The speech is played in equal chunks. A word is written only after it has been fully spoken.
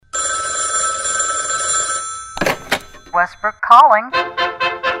Westbrook Calling.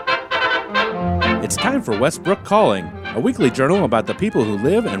 It's time for Westbrook Calling, a weekly journal about the people who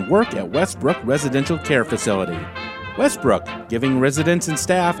live and work at Westbrook Residential Care Facility. Westbrook, giving residents and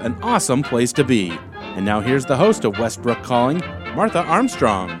staff an awesome place to be. And now here's the host of Westbrook Calling, Martha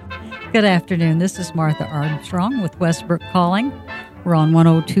Armstrong. Good afternoon. This is Martha Armstrong with Westbrook Calling. We're on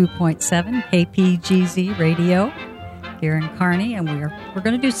 102.7 KPGZ Radio here in Kearney, and we're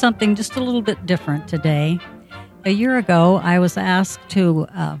going to do something just a little bit different today. A year ago, I was asked to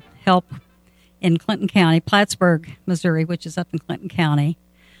help in Clinton County, Plattsburgh, Missouri, which is up in Clinton County.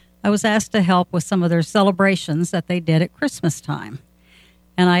 I was asked to help with some of their celebrations that they did at Christmas time.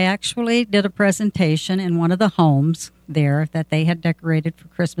 And I actually did a presentation in one of the homes there that they had decorated for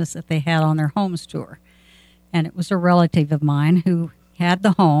Christmas that they had on their homes tour. And it was a relative of mine who had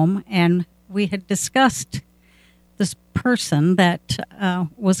the home, and we had discussed this person that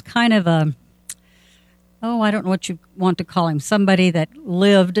was kind of a, I don't know what you want to call him, somebody that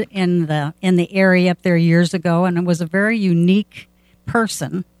lived in the area up there years ago, and it was a very unique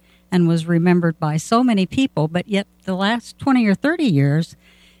person and was remembered by so many people, but yet the last 20 or 30 years,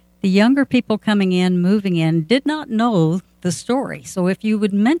 the younger people coming in, moving in, did not know the story. So if you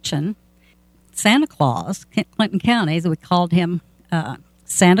would mention Santa Claus, Clinton County, we called him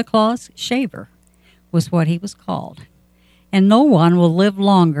Santa Claus Shaver, was what he was called. And no one will live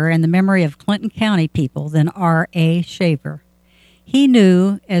longer in the memory of Clinton County people than R.A. Shaver. He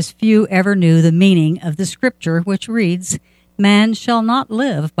knew, as few ever knew, the meaning of the scripture which reads, "Man shall not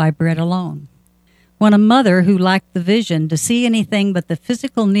live by bread alone." When a mother who lacked the vision to see anything but the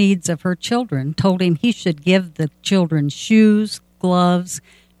physical needs of her children told him he should give the children shoes, gloves,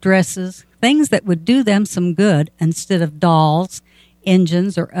 dresses, things that would do them some good instead of dolls,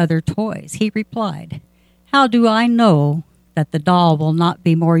 engines, or other toys, he replied, "How do I know that the doll will not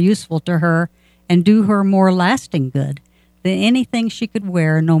be more useful to her and do her more lasting good than anything she could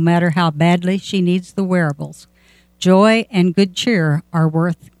wear, no matter how badly she needs the wearables? Joy and good cheer are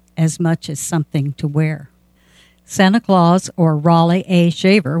worth as much as something to wear." Santa Claus, or Raleigh A.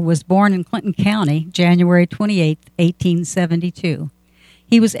 Shaver, was born in Clinton County, January 28, 1872.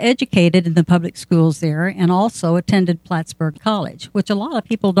 He was educated in the public schools there and also attended Plattsburgh College, which a lot of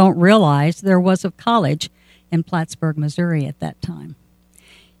people don't realize there was a college in Plattsburgh, Missouri at that time.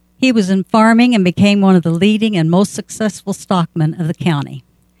 He was in farming and became one of the leading and most successful stockmen of the county.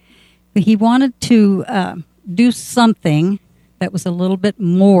 But he wanted to do something that was a little bit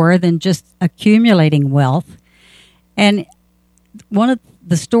more than just accumulating wealth. And one of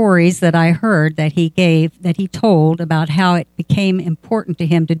the stories that I heard that he told about how it became important to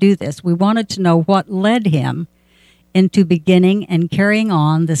him to do this, we wanted to know what led him into beginning and carrying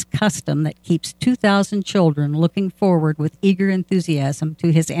on this custom that keeps 2,000 children looking forward with eager enthusiasm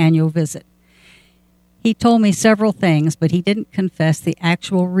to his annual visit. He told me several things, but he didn't confess the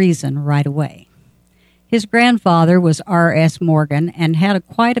actual reason right away. His grandfather was R.S. Morgan and had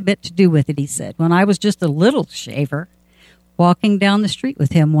quite a bit to do with it, he said. When I was just a little shaver, walking down the street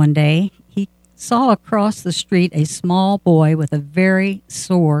with him one day, he saw across the street a small boy with a very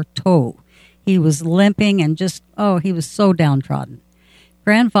sore toe. He was limping and he was so downtrodden.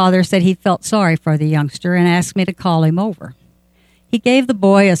 Grandfather said he felt sorry for the youngster and asked me to call him over. He gave the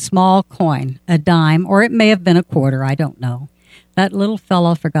boy a small coin, a dime, or it may have been a quarter, I don't know. That little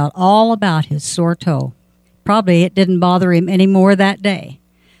fellow forgot all about his sore toe. Probably it didn't bother him any more that day.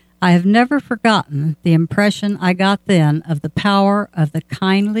 I have never forgotten the impression I got then of the power of the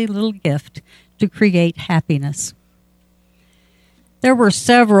kindly little gift to create happiness. There were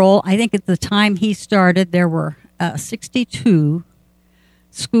several, I think at the time he started, there were 62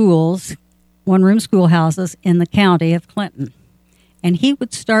 schools, one-room schoolhouses in the county of Clinton. And he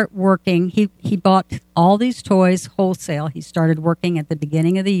would start working, he bought all these toys wholesale. He started working at the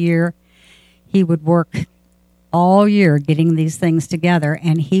beginning of the year. He would work all year getting these things together,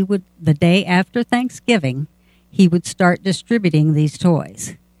 and the day after Thanksgiving, he would start distributing these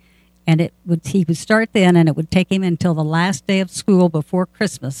toys. And he would start then, and it would take him until the last day of school before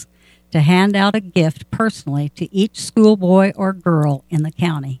Christmas to hand out a gift personally to each schoolboy or girl in the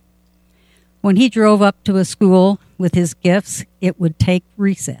county. When he drove up to a school with his gifts, it would take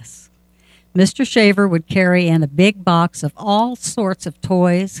recess. Mr. Shaver would carry in a big box of all sorts of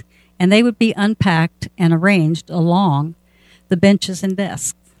toys, and they would be unpacked and arranged along the benches and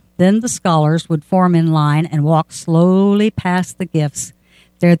desks. Then the scholars would form in line and walk slowly past the gifts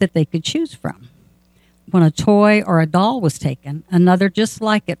there that they could choose from. When a toy or a doll was taken, another just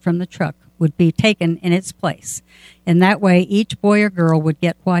like it from the truck would be taken in its place. In that way, each boy or girl would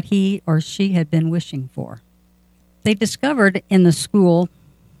get what he or she had been wishing for. They discovered in the school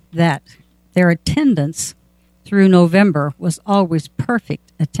that their attendance through November was always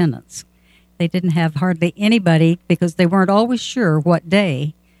perfect attendance. They didn't have hardly anybody because they weren't always sure what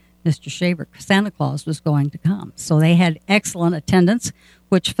day Mr. Shaver, Santa Claus, was going to come. So they had excellent attendance,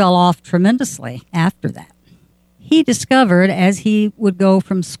 which fell off tremendously after that. He discovered as he would go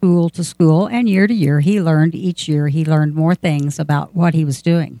from school to school and year to year, each year he learned more things about what he was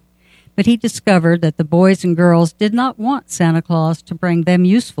doing. But he discovered that the boys and girls did not want Santa Claus to bring them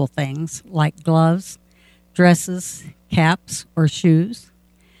useful things like gloves, dresses, caps, or shoes.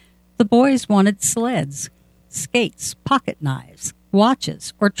 The boys wanted sleds, skates, pocket knives,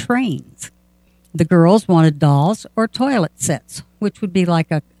 watches, or trains. The girls wanted dolls or toilet sets, which would be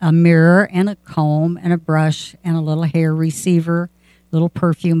like a mirror and a comb and a brush and a little hair receiver, little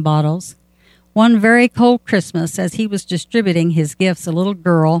perfume bottles. One very cold Christmas, as he was distributing his gifts, a little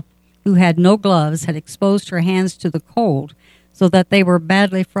girl who had no gloves had exposed her hands to the cold so that they were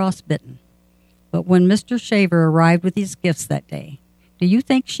badly frostbitten. But when Mr. Shaver arrived with his gifts that day, do you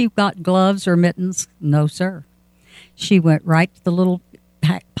think she got gloves or mittens? No, sir. She went right to the little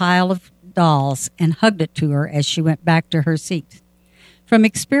pile of dolls and hugged it to her as she went back to her seat. From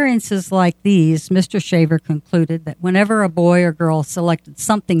experiences like these, Mr. Shaver concluded that whenever a boy or girl selected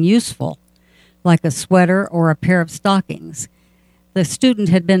something useful, like a sweater or a pair of stockings, the student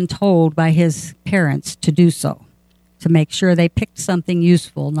had been told by his parents to do so, to make sure they picked something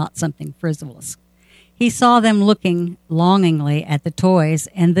useful, not something frivolous. He saw them looking longingly at the toys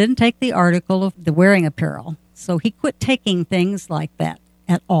and then take the article of the wearing apparel, so he quit taking things like that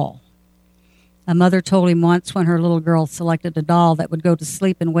at all. A mother told him once when her little girl selected a doll that would go to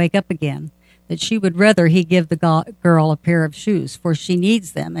sleep and wake up again, that she would rather he give the girl a pair of shoes, for she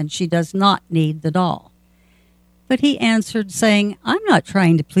needs them and she does not need the doll. But he answered, saying, I'm not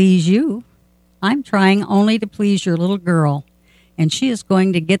trying to please you. I'm trying only to please your little girl, and she is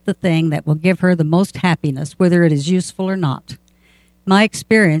going to get the thing that will give her the most happiness, whether it is useful or not. My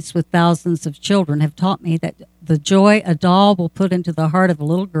experience with thousands of children have taught me that the joy a doll will put into the heart of a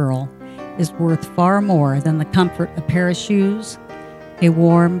little girl is worth far more than the comfort a pair of shoes, a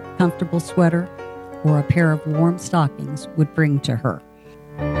warm, comfortable sweater, or a pair of warm stockings would bring to her.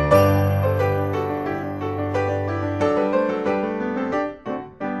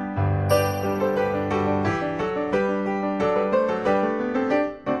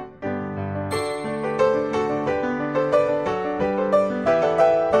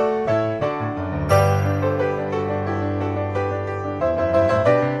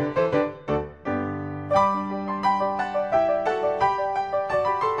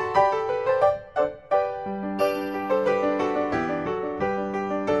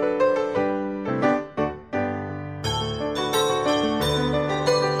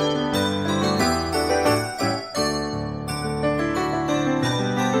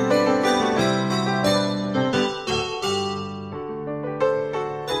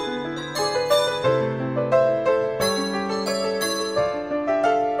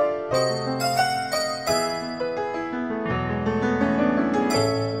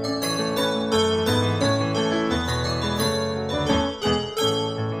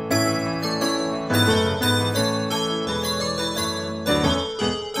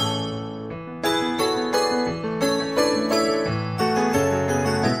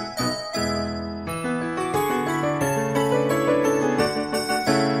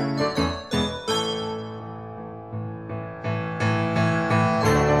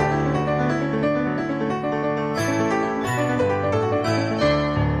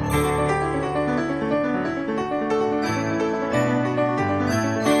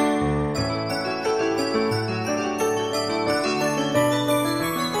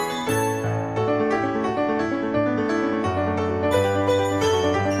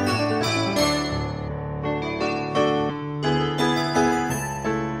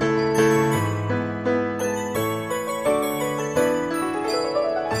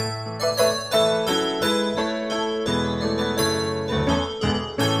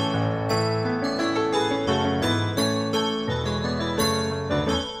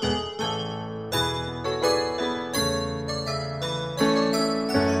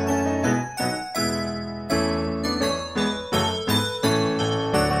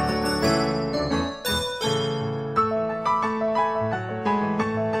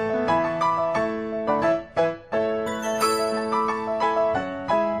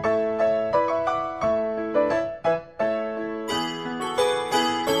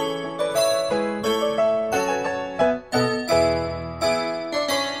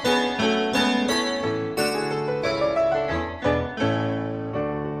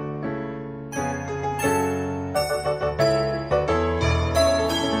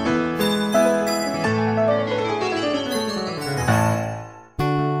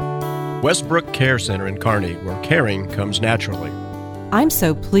 Westbrook Care Center in Kearney, where caring comes naturally. I'm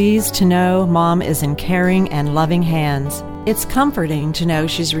so pleased to know Mom is in caring and loving hands. It's comforting to know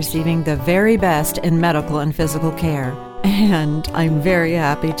she's receiving the very best in medical and physical care. And I'm very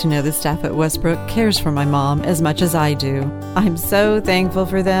happy to know the staff at Westbrook cares for my mom as much as I do. I'm so thankful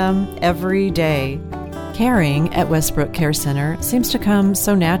for them every day. Caring at Westbrook Care Center seems to come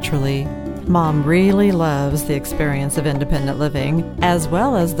so naturally. Mom really loves the experience of independent living, as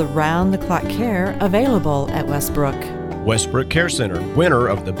well as the round-the-clock care available at Westbrook. Westbrook Care Center, winner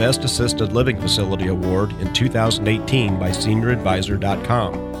of the Best Assisted Living Facility Award in 2018 by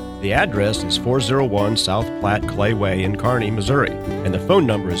SeniorAdvisor.com. The address is 401 South Platte Clay Way in Kearney, Missouri, and the phone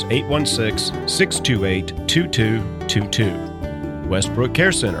number is 816-628-2222. Westbrook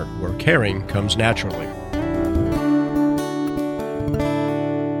Care Center, where caring comes naturally.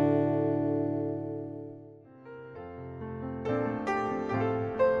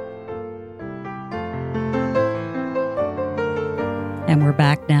 And we're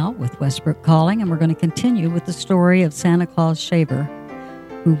back now with Westbrook Calling, and we're going to continue with the story of Santa Claus Shaver,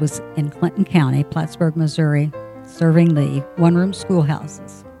 who was in Clinton County, Plattsburgh, Missouri, serving the one-room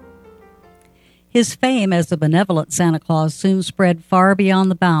schoolhouses. His fame as a benevolent Santa Claus soon spread far beyond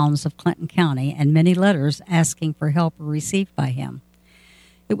the bounds of Clinton County, and many letters asking for help were received by him.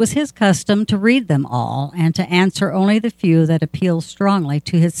 It was his custom to read them all and to answer only the few that appealed strongly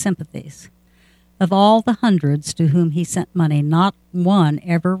to his sympathies. Of all the hundreds to whom he sent money, not one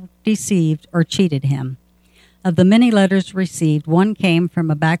ever deceived or cheated him. Of the many letters received, one came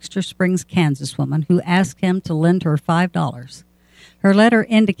from a Baxter Springs, Kansas woman who asked him to lend her $5. Her letter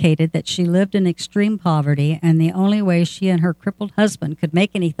indicated that she lived in extreme poverty, and the only way she and her crippled husband could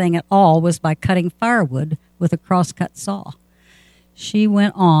make anything at all was by cutting firewood with a crosscut saw. She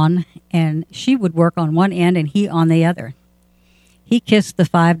went on, and she would work on one end and he on the other. He kissed the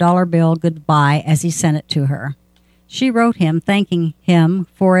 $5 bill goodbye as he sent it to her. She wrote him thanking him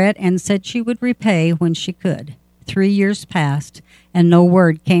for it and said she would repay when she could. 3 years passed, and no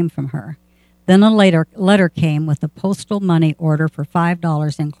word came from her. Then a letter came with a postal money order for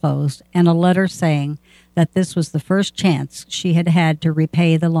 $5 enclosed and a letter saying that this was the first chance she had had to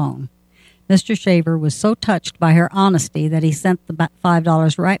repay the loan. Mr. Shaver was so touched by her honesty that he sent the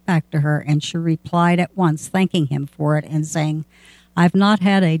 $5 right back to her, and she replied at once thanking him for it and saying, "I've not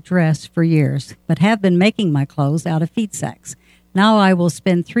had a dress for years, but have been making my clothes out of feed sacks. Now I will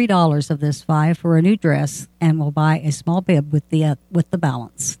spend $3 of this $5 for a new dress and will buy a small bib with the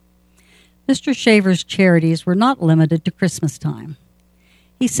balance." Mr. Shaver's charities were not limited to Christmas time.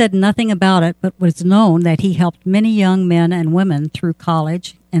 He said nothing about it, but was known that he helped many young men and women through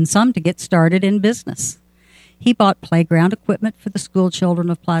college and some to get started in business. He bought playground equipment for the school children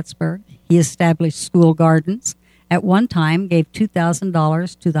of Plattsburgh. He established school gardens. At one time gave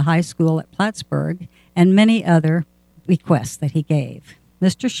 $2,000 to the high school at Plattsburgh, and many other bequests that he gave.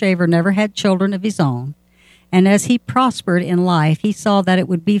 Mr. Shaver never had children of his own, and as he prospered in life, he saw that it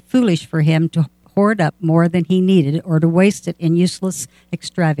would be foolish for him to hoard up more than he needed or to waste it in useless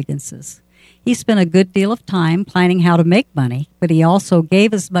extravagances. He spent a good deal of time planning how to make money, but he also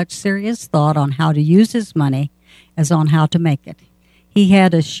gave as much serious thought on how to use his money as on how to make it. He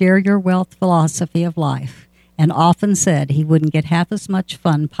had a share your wealth philosophy of life, and often said he wouldn't get half as much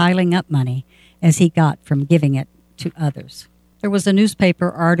fun piling up money as he got from giving it to others. There was a newspaper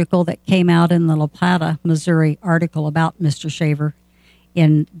article that came out in the La Plata, Missouri article about Mr. Shaver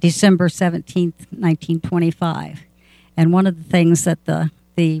in December 17th, 1925. And one of the things that the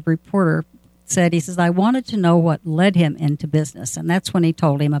reporter said, he says, "I wanted to know what led him into business." And that's when he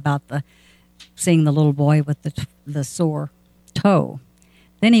told him about seeing the little boy with the sore toe.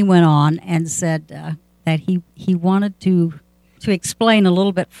 Then he went on and said that he wanted to explain a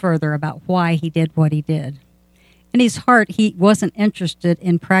little bit further about why he did what he did. In his heart, he wasn't interested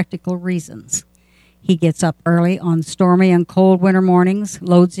in practical reasons. He gets up early on stormy and cold winter mornings,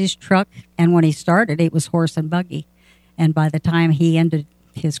 loads his truck, and when he started, it was horse and buggy. And by the time he ended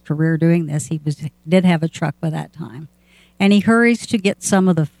his career doing this, he did have a truck by that time. And he hurries to get some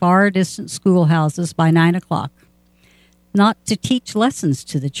of the far-distant schoolhouses by 9 o'clock. Not to teach lessons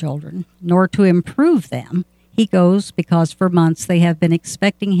to the children, nor to improve them. He goes because for months they have been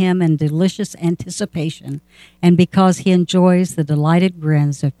expecting him in delicious anticipation, and because he enjoys the delighted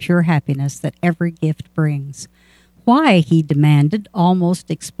grins of pure happiness that every gift brings. "Why," he demanded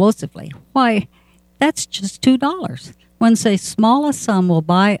almost explosively, "why, that's just $2. When so small a sum will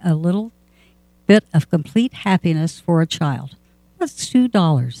buy a little bit of complete happiness for a child. What's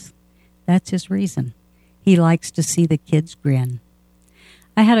 $2? That's his reason. He likes to see the kids grin.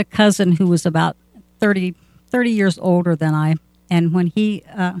 I had a cousin who was about 30 years older than I, and when he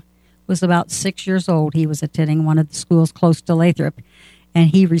was about 6 years old. He was attending one of the schools close to Lathrop, and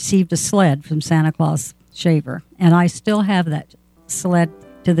he received a sled from Santa Claus Shaver. And I still have that sled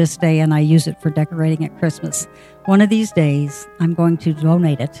to this day, and I use it for decorating at Christmas. One of these days, I'm going to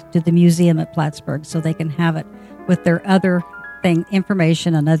donate it to the museum at Plattsburgh so they can have it with their other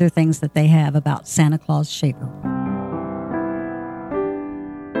information and other things that they have about Santa Claus Shaver.